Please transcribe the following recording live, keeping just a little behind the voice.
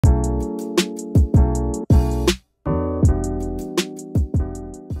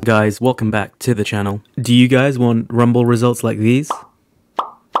Guys, welcome back to the channel. Do you guys want Rumble results like these?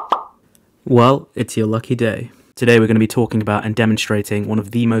 Well, it's your lucky day. Today we're going to be talking about and demonstrating one of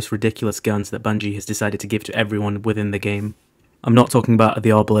the most ridiculous guns that Bungie has decided to give to everyone within the game. I'm not talking about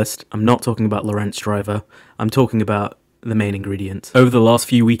the Obelisk, I'm not talking about Lorentz Driver, I'm talking about the main ingredient. Over the last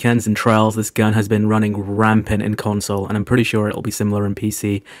few weekends and trials, this gun has been running rampant in console, and I'm pretty sure it'll be similar in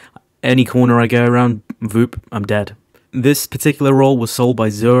PC. Any corner I go around, voop, I'm dead. This particular roll was sold by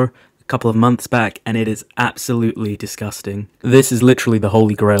Zur a couple of months back, and it is absolutely disgusting. This is literally the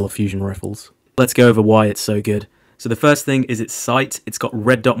holy grail of fusion rifles. Let's go over why it's so good. So the first thing is its sight. It's got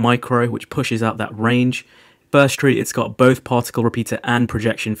red dot micro, which pushes out that range. Burst tree, it's got both particle repeater and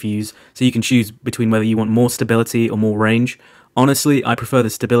projection fuse, so you can choose between whether you want more stability or more range. Honestly, I prefer the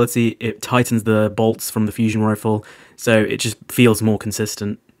stability. It tightens the bolts from the fusion rifle, so it just feels more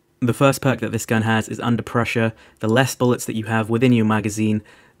consistent. The first perk that this gun has is under pressure. The less bullets that you have within your magazine,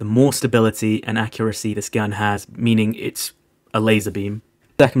 the more stability and accuracy this gun has, meaning it's a laser beam.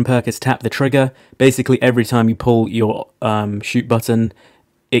 Second perk is tap the trigger. Basically every time you pull your shoot button,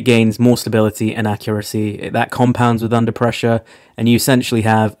 it gains more stability and accuracy. That compounds with under pressure, and you essentially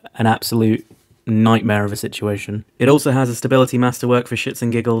have an absolute nightmare of a situation. It also has a stability masterwork for shits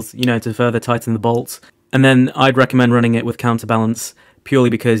and giggles, you know, to further tighten the bolts. And then I'd recommend running it with counterbalance,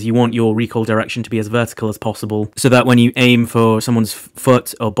 purely because you want your recoil direction to be as vertical as possible, so that when you aim for someone's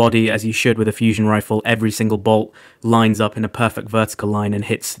foot or body, as you should with a fusion rifle, every single bolt lines up in a perfect vertical line and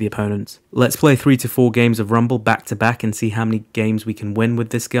hits the opponent. Let's play 3 to 4 games of Rumble back to back and see how many games we can win with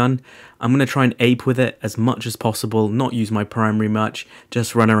this gun. I'm going to try and ape with it as much as possible, not use my primary much,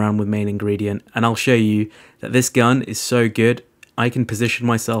 just run around with main ingredient, and I'll show you that this gun is so good, I can position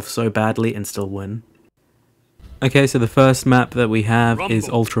myself so badly and still win. Okay, so the first map that we have is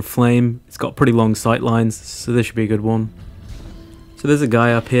Ultra Flame. It's got pretty long sight lines, so this should be a good one. So there's a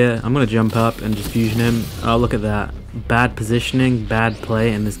guy up here. I'm going to jump up and just fusion him. Oh, look at that. Bad positioning, bad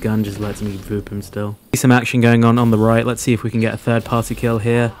play, and this gun just lets me voop him still. Some action going on the right. Let's see if we can get a third party kill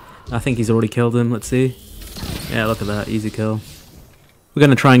here. I think he's already killed him. Let's see. Yeah, look at that. Easy kill. We're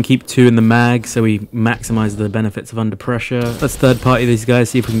going to try and keep 2 in the mag so we maximize the benefits of under pressure. Let's third party these guys,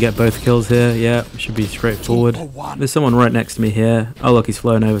 see if we can get both kills here. Yeah, should be straightforward. There's someone right next to me here. Oh look, he's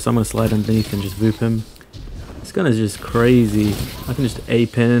flown over, so I'm going to slide underneath and just voop him. This gun is just crazy. I can just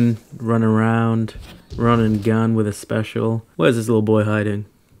ape in, run around, run and gun with a special. Where's this little boy hiding?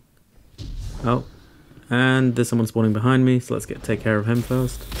 Oh, and there's someone spawning behind me, so let's take care of him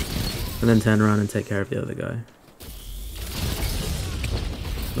first. And then turn around and take care of the other guy.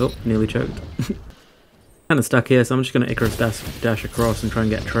 Oh, nearly choked. Kind of stuck here, so I'm just going to Icarus dash across and try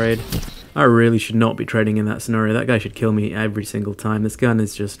and get a trade. I really should not be trading in that scenario. That guy should kill me every single time. This gun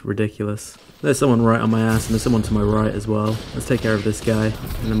is just ridiculous. There's someone right on my ass, and there's someone to my right as well. Let's take care of this guy,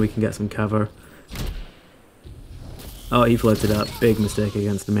 and then we can get some cover. Oh, he floated up. Big mistake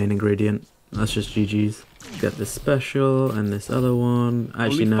against the main ingredient. That's just GG's. Get this special, and this other one.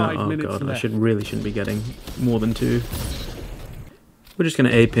 Actually, no. Oh god, I really shouldn't be getting more than 2. We're just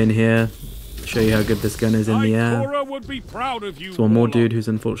going to ape in here, show you how good this gun is in the air. There's one more dude who's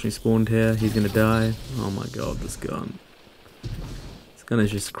unfortunately spawned here. He's going to die. Oh my god, this gun. This gun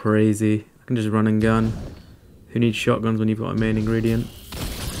is just crazy. I can just run and gun. Who needs shotguns when you've got a main ingredient?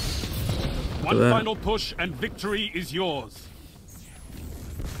 One final push and victory is yours.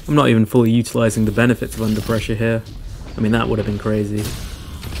 I'm not even fully utilizing the benefits of under pressure here. I mean, that would have been crazy.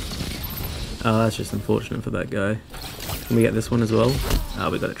 Oh, that's just unfortunate for that guy. Can we get this one as well? Oh,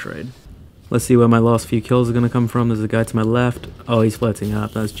 we got a trade. Let's see where my last few kills are going to come from. There's a guy to my left. Oh, he's floating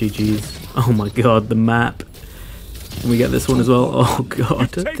up. That's GG's. Oh my god, the map. Can we get this one as well? Oh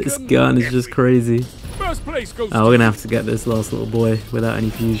god, this gun is just crazy. Oh, we're going to have to get this last little boy without any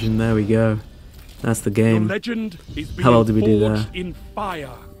fusion. There we go. That's the game. How well did we do there?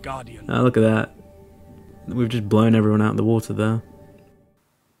 Oh, look at that. We've just blown everyone out of the water there.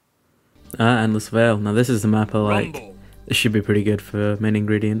 Ah, Endless Veil. Now this is the map I like. This should be pretty good for main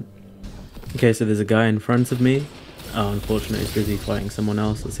ingredient. Okay, so there's a guy in front of me. Oh, unfortunately he's busy fighting someone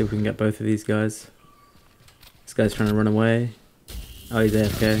else. Let's see if we can get both of these guys. This guy's trying to run away. Oh, he's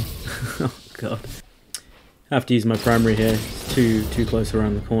AFK. Oh god. I have to use my primary here. It's too close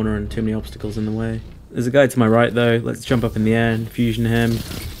around the corner and too many obstacles in the way. There's a guy to my right though. Let's jump up in the air and fusion him.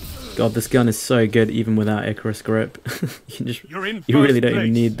 God, this gun is so good even without Icarus grip. You really don't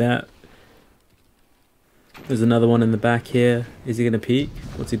even need that. There's another one in the back here. Is he going to peek?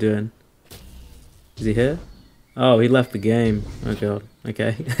 What's he doing? Is he here? Oh, he left the game. Oh god.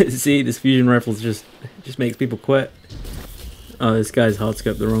 Okay. See, this fusion rifle just makes people quit. Oh, this guy's hard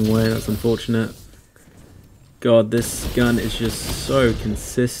scoped the wrong way. That's unfortunate. God, this gun is just so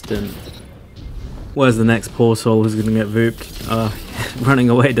consistent. Where's the next poor soul who's gonna get vooped? Running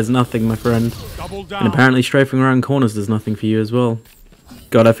away does nothing, my friend. And apparently strafing around corners does nothing for you as well.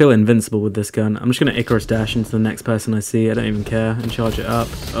 God, I feel invincible with this gun. I'm just gonna Icarus dash into the next person I see, I don't even care, and charge it up.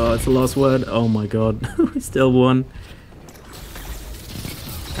 Oh, it's the last word. Oh my god. We still won.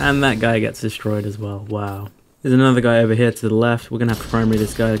 And that guy gets destroyed as well. Wow. There's another guy over here to the left. We're going to have to primary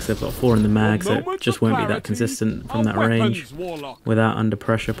this guy because I've got 4 in the mag, so it just won't be that consistent from that range without under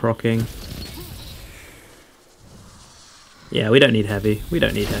pressure proccing. Yeah, we don't need heavy. We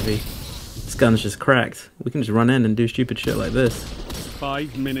don't need heavy. This gun's just cracked. We can just run in and do stupid shit like this.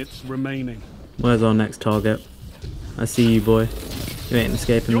 5 minutes remaining. Where's our next target? I see you, boy. You ain't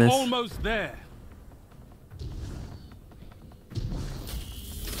escaping this. You're almost there.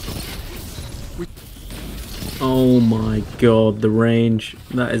 Oh my god, the range.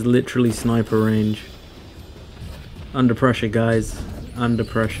 That is literally sniper range. Under pressure, guys. Under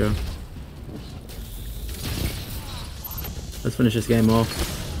pressure. Let's finish this game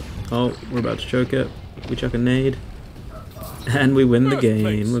off. Oh, we're about to choke it. We chuck a nade. And we win the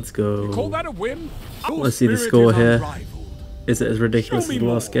game. Let's go. You call that a win? Let's see the score here. Is it as ridiculous as the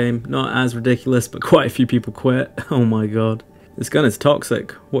last game? Not as ridiculous, but quite a few people quit. Oh my god. This gun is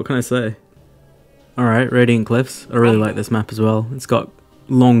toxic. What can I say? Alright, Radiant Cliffs. I really like this map as well. It's got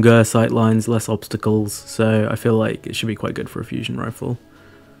longer sight lines, less obstacles, so I feel like it should be quite good for a fusion rifle.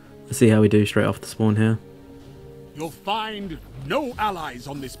 Let's see how we do straight off the spawn here. You'll find no allies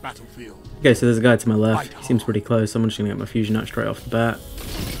on this battlefield. Okay, so there's a guy to my left. He seems pretty close, so I'm just going to get my fusion out straight off the bat.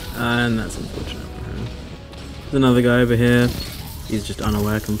 And that's unfortunate for him. There's another guy over here. He's just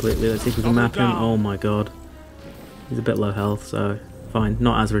unaware completely. Let's see if we can map him. Oh my god. He's a bit low health, so fine.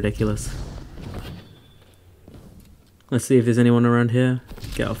 Not as ridiculous. Let's see if there's anyone around here.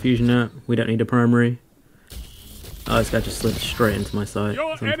 Get our fusion out. We don't need a primary. Oh, this guy just slid straight into my sight.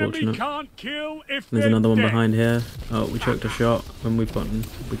 That's unfortunate. There's another one behind here. Oh, we choked a shot when we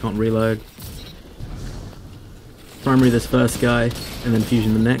can't reload. Primary this first guy, and then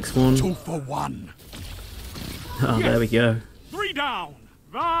fusion the next one. 2 for 1. Oh, yes. There we go. 3 down.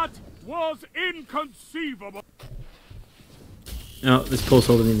 That was inconceivable. Oh, this poor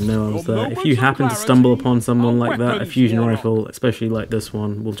soul didn't even know I was there. If you happen to stumble upon someone like that, a fusion rifle, especially like this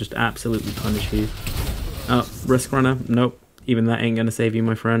one, will just absolutely punish you. Oh, risk runner? Nope. Even that ain't gonna save you,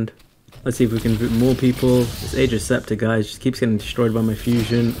 my friend. Let's see if we can boot more people. This Aegis Scepter guy just keeps getting destroyed by my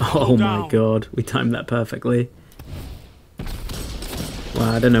fusion. Oh my god, we timed that perfectly.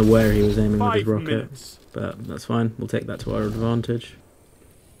 Wow, I don't know where he was aiming with his rocket, but that's fine. We'll take that to our advantage.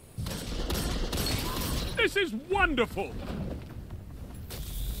 This is wonderful!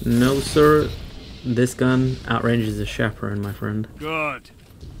 No, sir. This gun outranges a chaperone, my friend. Good.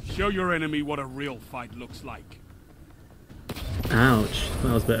 Show your enemy what a real fight looks like. Ouch.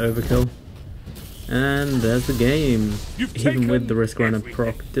 That was a bit overkill. And there's the game. Even with the risk runner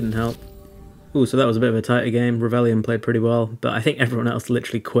proc, didn't help. Ooh, so that was a bit of a tighter game. Revellion played pretty well, but I think everyone else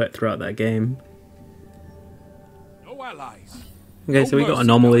literally quit throughout that game. No allies. Okay, so we got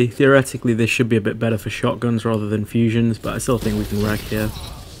Anomaly. Theoretically, this should be a bit better for shotguns rather than fusions, but I still think we can wreck here.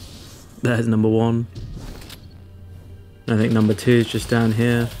 There's number 1. I think number 2 is just down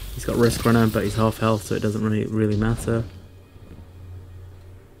here. He's got risk runner, but he's half health, so it doesn't really matter.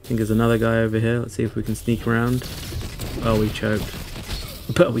 I think there's another guy over here. Let's see if we can sneak around. Oh, we choked.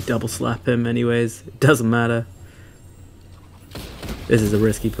 But we double slap him anyways. It doesn't matter. This is a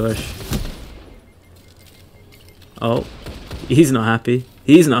risky push. Oh, he's not happy.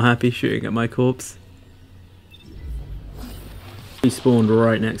 He's not happy shooting at my corpse. We spawned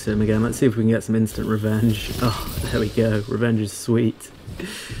right next to him again. Let's see if we can get some instant revenge. Oh, there we go. Revenge is sweet.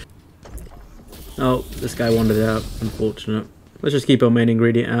 Oh, this guy wandered out. Unfortunate. Let's just keep our main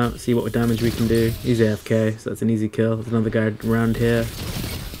ingredient out, see what damage we can do. He's AFK, so that's an easy kill. There's another guy around here.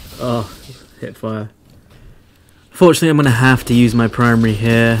 Oh, hit fire. Fortunately, I'm going to have to use my primary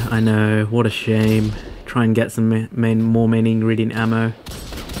here. I know, what a shame. Try and get some more main ingredient ammo.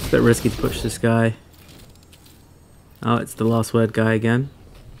 It's a bit risky to push this guy. Oh, it's the last word guy again.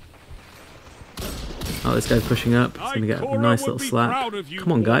 Oh, this guy's pushing up. He's going to get a nice little slap.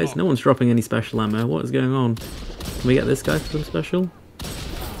 Come on, guys. No one's dropping any special ammo. What is going on? Can we get this guy for some special?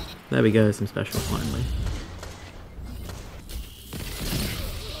 There we go, some special finally.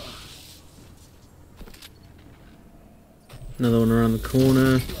 Another one around the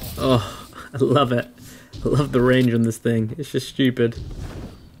corner. Oh, I love it. I love the range on this thing. It's just stupid.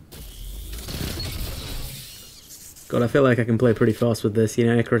 God, I feel like I can play pretty fast with this, you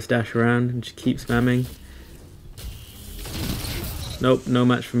know, Icarus dash around and just keep spamming. Nope, no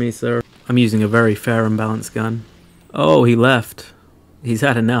match for me, sir. I'm using a very fair and balanced gun. Oh, he left. He's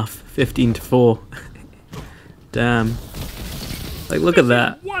had enough. 15-4. Damn. Like, look at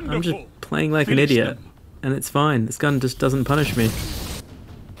that. I'm just playing like an idiot. And it's fine. This gun just doesn't punish me.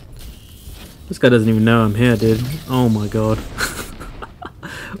 This guy doesn't even know I'm here, dude. Oh my god.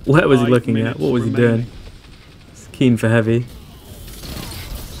 Where was he looking at? What was he doing? He's keen for heavy.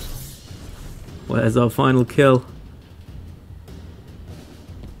 Where's our final kill?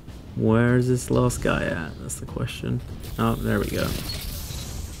 Where is this last guy at? That's the question. Oh, there we go.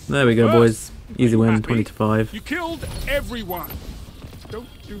 There we go, boys. Easy win, 20-5. You killed everyone. Don't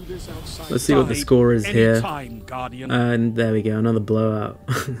do this outside. Let's see what the score is here. Guardian. And there we go, another blowout.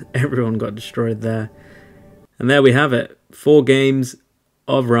 Everyone got destroyed there. And there we have it. 4 games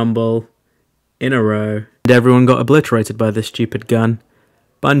of Rumble in a row. And everyone got obliterated by this stupid gun.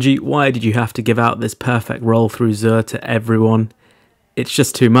 Bungie, why did you have to give out this perfect roll through Zur to everyone? It's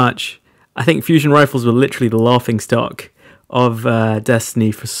just too much. I think fusion rifles were literally the laughingstock of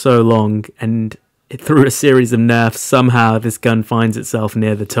Destiny for so long, and through a series of nerfs, somehow this gun finds itself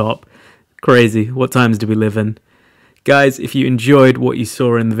near the top. Crazy. What times do we live in? Guys, if you enjoyed what you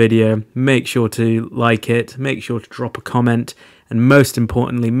saw in the video, make sure to like it, make sure to drop a comment, and most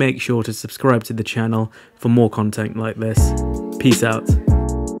importantly, make sure to subscribe to the channel for more content like this. Peace out.